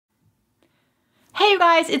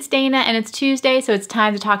guys, it's Dana and it's Tuesday, so it's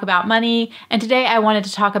time to talk about money. And today I wanted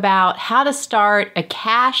to talk about how to start a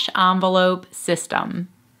cash envelope system.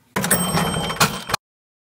 All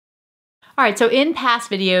right, so in past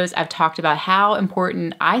videos, I've talked about how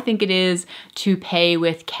important I think it is to pay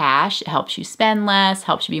with cash. It helps you spend less,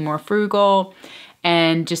 helps you be more frugal,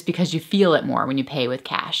 and just because you feel it more when you pay with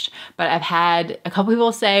cash. But I've had a couple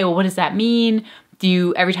people say, well, what does that mean?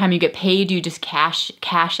 Every time you get paid, do you just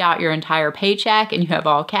cash out your entire paycheck and you have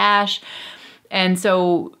all cash? And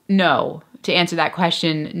so, no. To answer that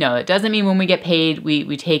question, no, it doesn't mean when we get paid,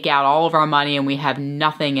 we take out all of our money and we have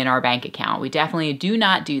nothing in our bank account. We definitely do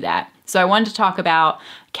not do that. So I wanted to talk about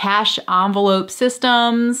cash envelope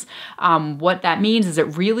systems, what that means. Is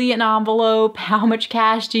it really an envelope? How much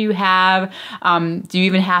cash do you have? Do you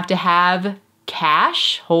even have to have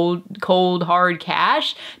cash, cold, hard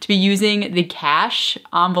cash, to be using the cash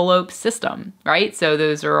envelope system, right? So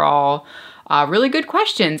those are all really good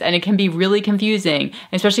questions, and it can be really confusing,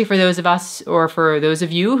 especially for those of us or for those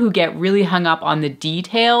of you who get really hung up on the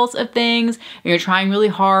details of things. And you're trying really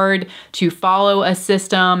hard to follow a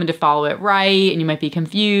system and to follow it right, and you might be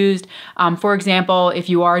confused. For example, if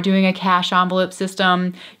you are doing a cash envelope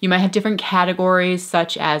system, you might have different categories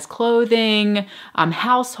such as clothing,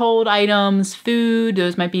 household items, food.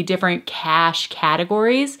 Those might be different cash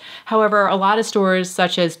categories. However, a lot of stores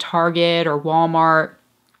such as Target or Walmart,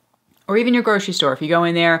 or even your grocery store, if you go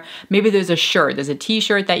in there, maybe there's a shirt, there's a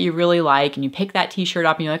t-shirt that you really like, and you pick that t-shirt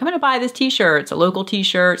up and you're like, I'm gonna buy this t-shirt. It's a local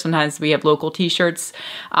t-shirt. Sometimes we have local t-shirts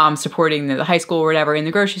supporting the high school or whatever in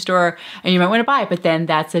the grocery store, and you might wanna buy it, but then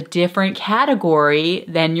that's a different category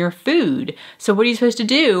than your food. So what are you supposed to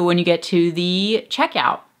do when you get to the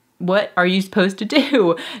checkout? What are you supposed to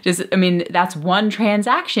do? That's one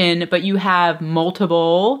transaction, but you have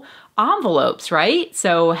multiple envelopes, right?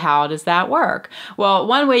 So how does that work? Well,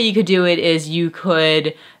 one way you could do it is you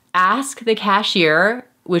could ask the cashier,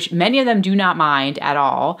 which many of them do not mind at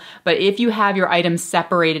all, but if you have your items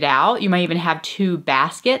separated out, you might even have two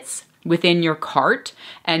baskets within your cart,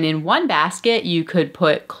 and in one basket you could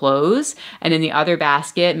put clothes, and in the other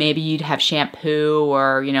basket maybe you'd have shampoo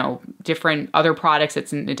or different other products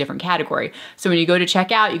that's in a different category. So when you go to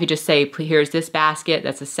check out, you could just say, here's this basket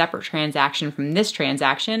that's a separate transaction from this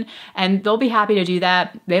transaction, and they'll be happy to do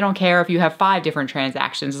that. They don't care if you have 5 different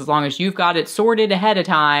transactions, as long as you've got it sorted ahead of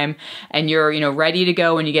time and you're ready to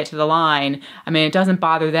go when you get to the line. It doesn't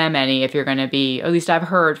bother them any if you're going to be, at least I've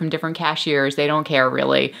heard from different cashiers, they don't care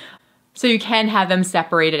really. So you can have them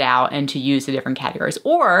separated out and to use the different categories.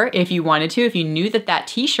 Or if you wanted to, if you knew that that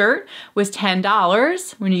t-shirt was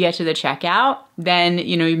 $10 when you get to the checkout, then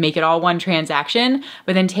you make it all one transaction,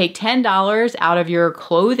 but then take $10 out of your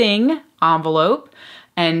clothing envelope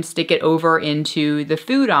and stick it over into the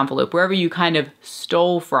food envelope, wherever you kind of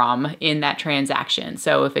stole from in that transaction.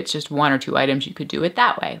 So if it's just 1 or 2 items, you could do it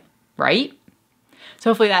that way, right? So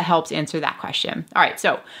hopefully that helps answer that question. All right,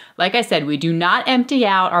 so like I said, we do not empty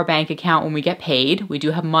out our bank account when we get paid. We do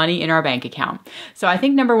have money in our bank account. So I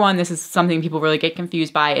think number one, this is something people really get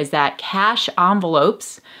confused by, is that cash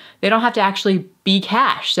envelopes, they don't have to actually be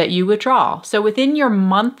cash that you withdraw. So within your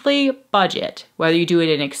monthly budget, whether you do it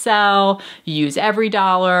in Excel, you use every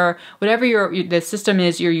dollar, whatever the system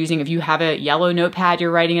is you're using, if you have a yellow notepad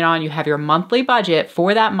you're writing it on, you have your monthly budget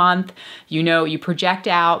for that month. You project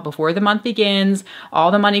out before the month begins,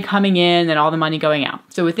 all the money coming in and all the money going out.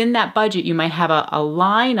 So within that budget, you might have a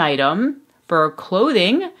line item for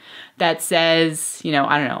clothing that says, I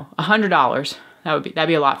don't know, $100. That'd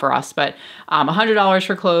be a lot for us, but $100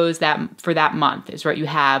 for clothes for that month is what you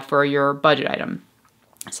have for your budget item.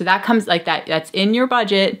 So that comes like that. That's in your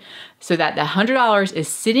budget, so that the $100 is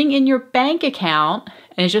sitting in your bank account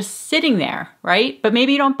and it's just sitting there, right? But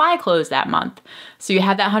maybe you don't buy clothes that month, so you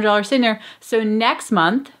have that $100 sitting there. So next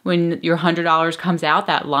month, when your $100 comes out,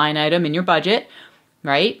 that line item in your budget,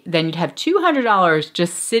 right? Then you'd have $200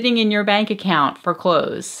 just sitting in your bank account for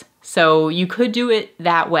clothes. So you could do it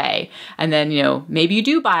that way. And then, maybe you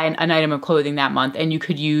do buy an item of clothing that month and you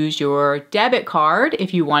could use your debit card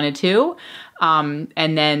if you wanted to. And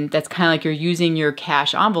then that's kind of like you're using your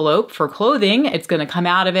cash envelope for clothing. It's going to come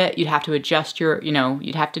out of it. You'd have to adjust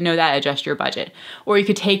you'd have to know that, adjust your budget. Or you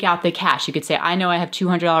could take out the cash. You could say, I know I have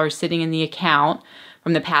 $200 sitting in the account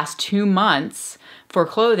from the past 2 months for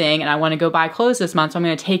clothing, and I want to go buy clothes this month, so I'm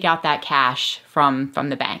going to take out that cash from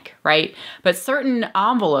the bank, right? But certain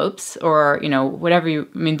envelopes, or whatever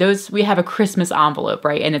those, we have a Christmas envelope,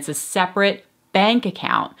 right? And it's a separate bank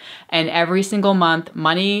account, and every single month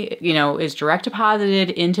money is direct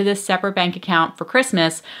deposited into this separate bank account for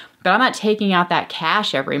Christmas. but I'm not taking out that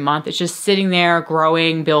cash every month. It's just sitting there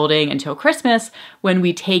growing, building until Christmas when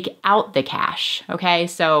we take out the cash. Okay.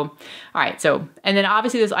 So, all right. So, and then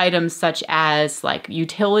obviously there's items such as like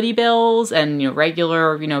utility bills and,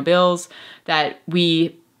 regular, bills that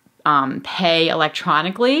we pay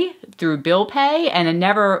electronically through bill pay, and I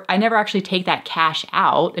never actually take that cash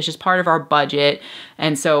out. It's just part of our budget,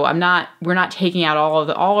 and so we're not taking out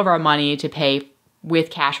all of our money to pay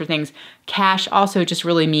with cash for things. Cash also just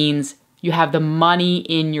really means you have the money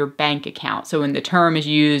in your bank account. So when the term is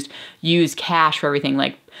used, use cash for everything,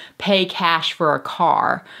 like pay cash for a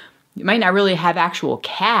car. You might not really have actual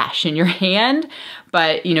cash in your hand,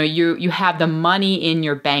 but you have the money in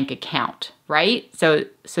your bank account, right? So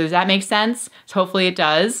does that make sense? So hopefully it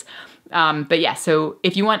does. But yeah, so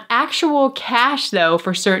if you want actual cash though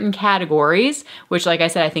for certain categories, which like I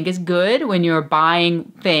said, I think is good when you're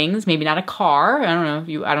buying things, maybe not a car. I don't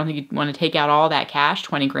think you'd want to take out all that cash.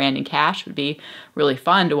 20 grand in cash would be really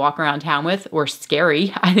fun to walk around town with, or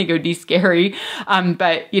scary. I think it would be scary.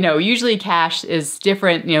 But usually cash is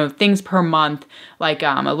different, things per month, like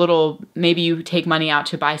maybe you take money out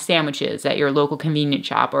to buy sandwiches at your local convenience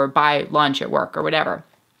shop or buy lunch at work or whatever.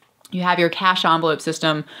 You have your cash envelope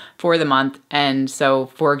system for the month. And so,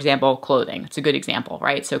 for example, clothing. It's a good example,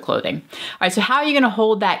 right? So clothing. All right, so how are you going to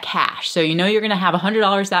hold that cash? So you're going to have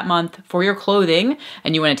 $100 that month for your clothing,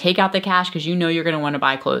 and you want to take out the cash because you're going to want to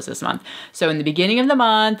buy clothes this month. So in the beginning of the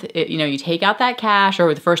month, you take out that cash,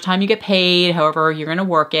 or the first time you get paid, however you're going to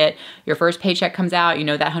work it, your first paycheck comes out,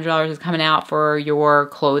 that $100 is coming out for your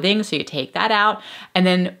clothing, so you take that out. And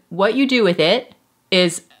then what you do with it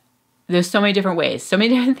is, there's so many different ways, so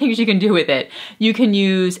many different things you can do with it. You can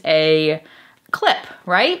use a clip,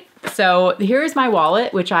 right? So here's my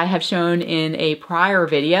wallet, which I have shown in a prior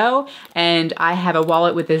video, and I have a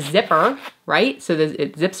wallet with a zipper, right? So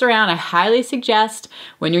it zips around. I highly suggest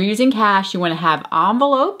when you're using cash, you want to have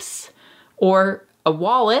envelopes or a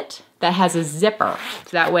wallet that has a zipper. So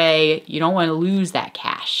that way you don't want to lose that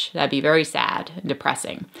cash. That'd be very sad and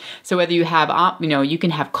depressing. So whether you have, you can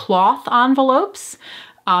have cloth envelopes,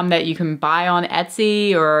 that you can buy on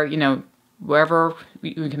Etsy or, wherever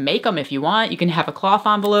you can make them if you want. You can have a cloth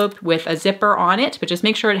envelope with a zipper on it, but just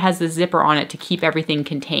make sure it has the zipper on it to keep everything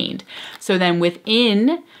contained. So then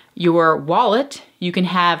within your wallet, you can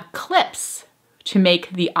have clips to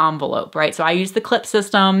make the envelope, right? So I use the clip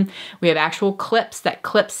system. We have actual clips that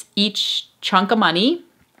clips each chunk of money.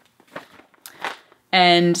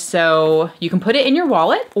 And so you can put it in your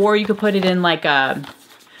wallet, or you could put it in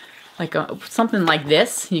something like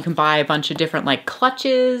this. You can buy a bunch of different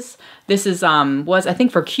clutches. This is was I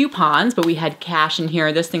think for coupons, but we had cash in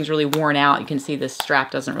here. This thing's really worn out. You can see this strap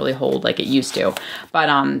doesn't really hold like it used to.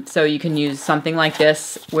 But so you can use something like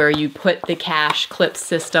this where you put the cash clip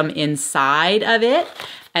system inside of it,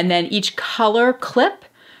 and then each color clip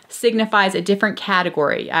signifies a different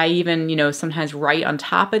category. I even, sometimes write on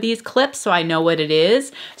top of these clips so I know what it is.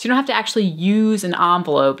 So you don't have to actually use an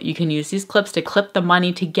envelope. You can use these clips to clip the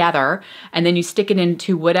money together, and then you stick it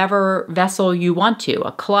into whatever vessel you want to,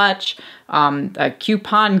 a clutch, a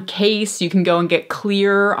coupon case. You can go and get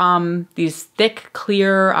clear, these thick,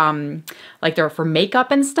 clear, like they're for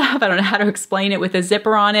makeup and stuff. I don't know how to explain it with a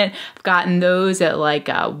zipper on it. I've gotten those at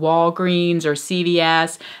Walgreens or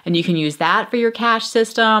CVS, and you can use that for your cash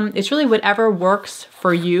system. It's really whatever works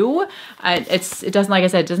for you. It doesn't, like I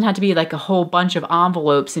said, it doesn't have to be like a whole bunch of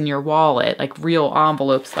envelopes in your wallet, like real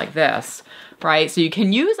envelopes like this. Right? So you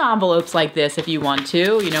can use envelopes like this if you want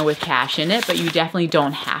to, with cash in it, but you definitely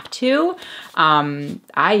don't have to.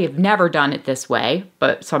 I have never done it this way,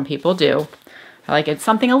 but some people do. I like it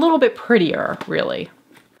something a little bit prettier, really.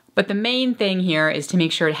 But the main thing here is to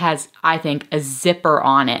make sure it has, I think, a zipper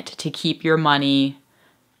on it to keep your money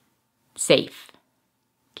safe.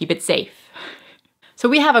 Keep it safe. So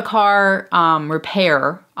we have a car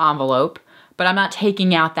repair envelope, but I'm not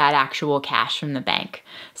taking out that actual cash from the bank.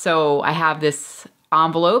 So I have this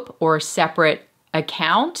envelope or separate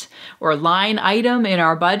account or line item in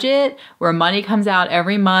our budget where money comes out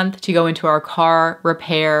every month to go into our car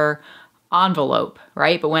repair envelope,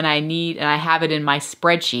 right? But when I need, and I have it in my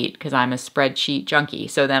spreadsheet because I'm a spreadsheet junkie.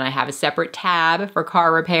 So then I have a separate tab for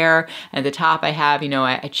car repair. And at the top I have,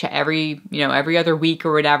 I check every other week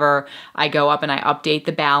or whatever, I go up and I update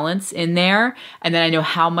the balance in there. And then I know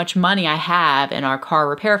how much money I have in our car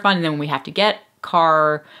repair fund. And then when we have to get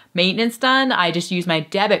car maintenance done, I just use my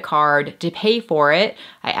debit card to pay for it.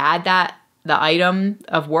 I add that the item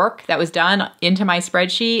of work that was done into my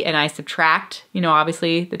spreadsheet and I subtract,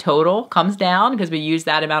 obviously the total comes down because we use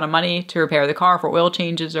that amount of money to repair the car for oil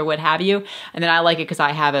changes or what have you. And then I like it because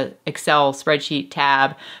I have an Excel spreadsheet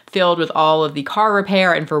tab filled with all of the car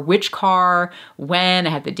repair and for which car, when, I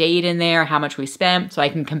have the date in there, how much we spent, so I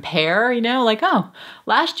can compare, like, oh,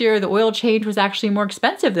 last year the oil change was actually more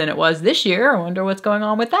expensive than it was this year. I wonder what's going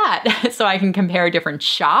on with that. So I can compare different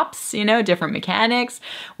shops, different mechanics,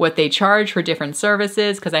 what they charge for different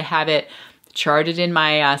services, because I have it charted in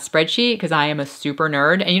my spreadsheet because I am a super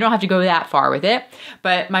nerd, and you don't have to go that far with it.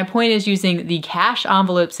 But my point is, using the cash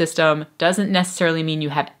envelope system doesn't necessarily mean you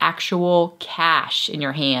have actual cash in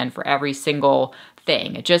your hand for every single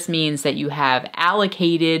thing. It just means that you have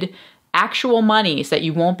allocated actual money so that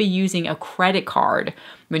you won't be using a credit card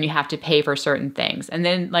when you have to pay for certain things. And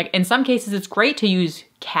then, like, in some cases, it's great to use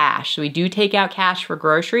cash. So we do take out cash for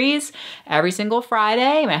groceries every single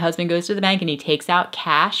Friday. My husband goes to the bank and he takes out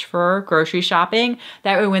cash for grocery shopping.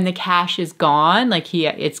 That way when the cash is gone,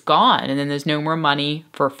 it's gone, and then there's no more money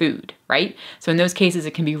for food, right? So in those cases,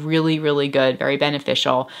 it can be really, really good, very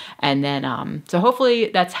beneficial. And then, so hopefully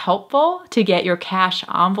that's helpful to get your cash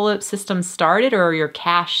envelope system started, or your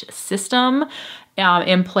cash system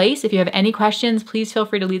in place. If you have any questions, please feel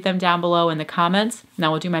free to leave them down below in the comments, and I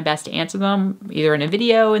will do my best to answer them either in a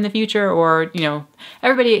video in the future, or,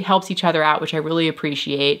 everybody helps each other out, which I really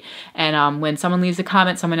appreciate. And when someone leaves a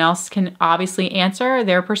comment, someone else can obviously answer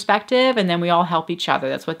their perspective, and then we all help each other.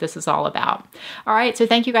 That's what this is all about. All right, so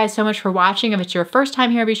thank you guys so much for watching. If it's your first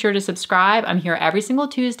time here, be sure to subscribe. I'm here every single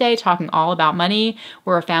Tuesday talking all about money.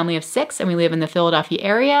 We're a family of 6 and we live in the Philadelphia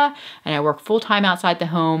area, and I work full-time outside the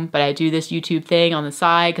home, but I do this YouTube thing on the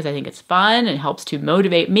side because I think it's fun and helps to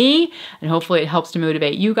motivate me, and hopefully it helps to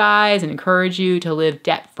motivate you guys and encourage you to live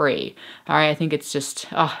debt-free. All right, I think it's just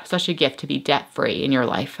such a gift to be debt-free in your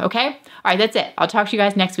life, okay? All right, that's it. I'll talk to you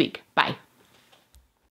guys next week. Bye.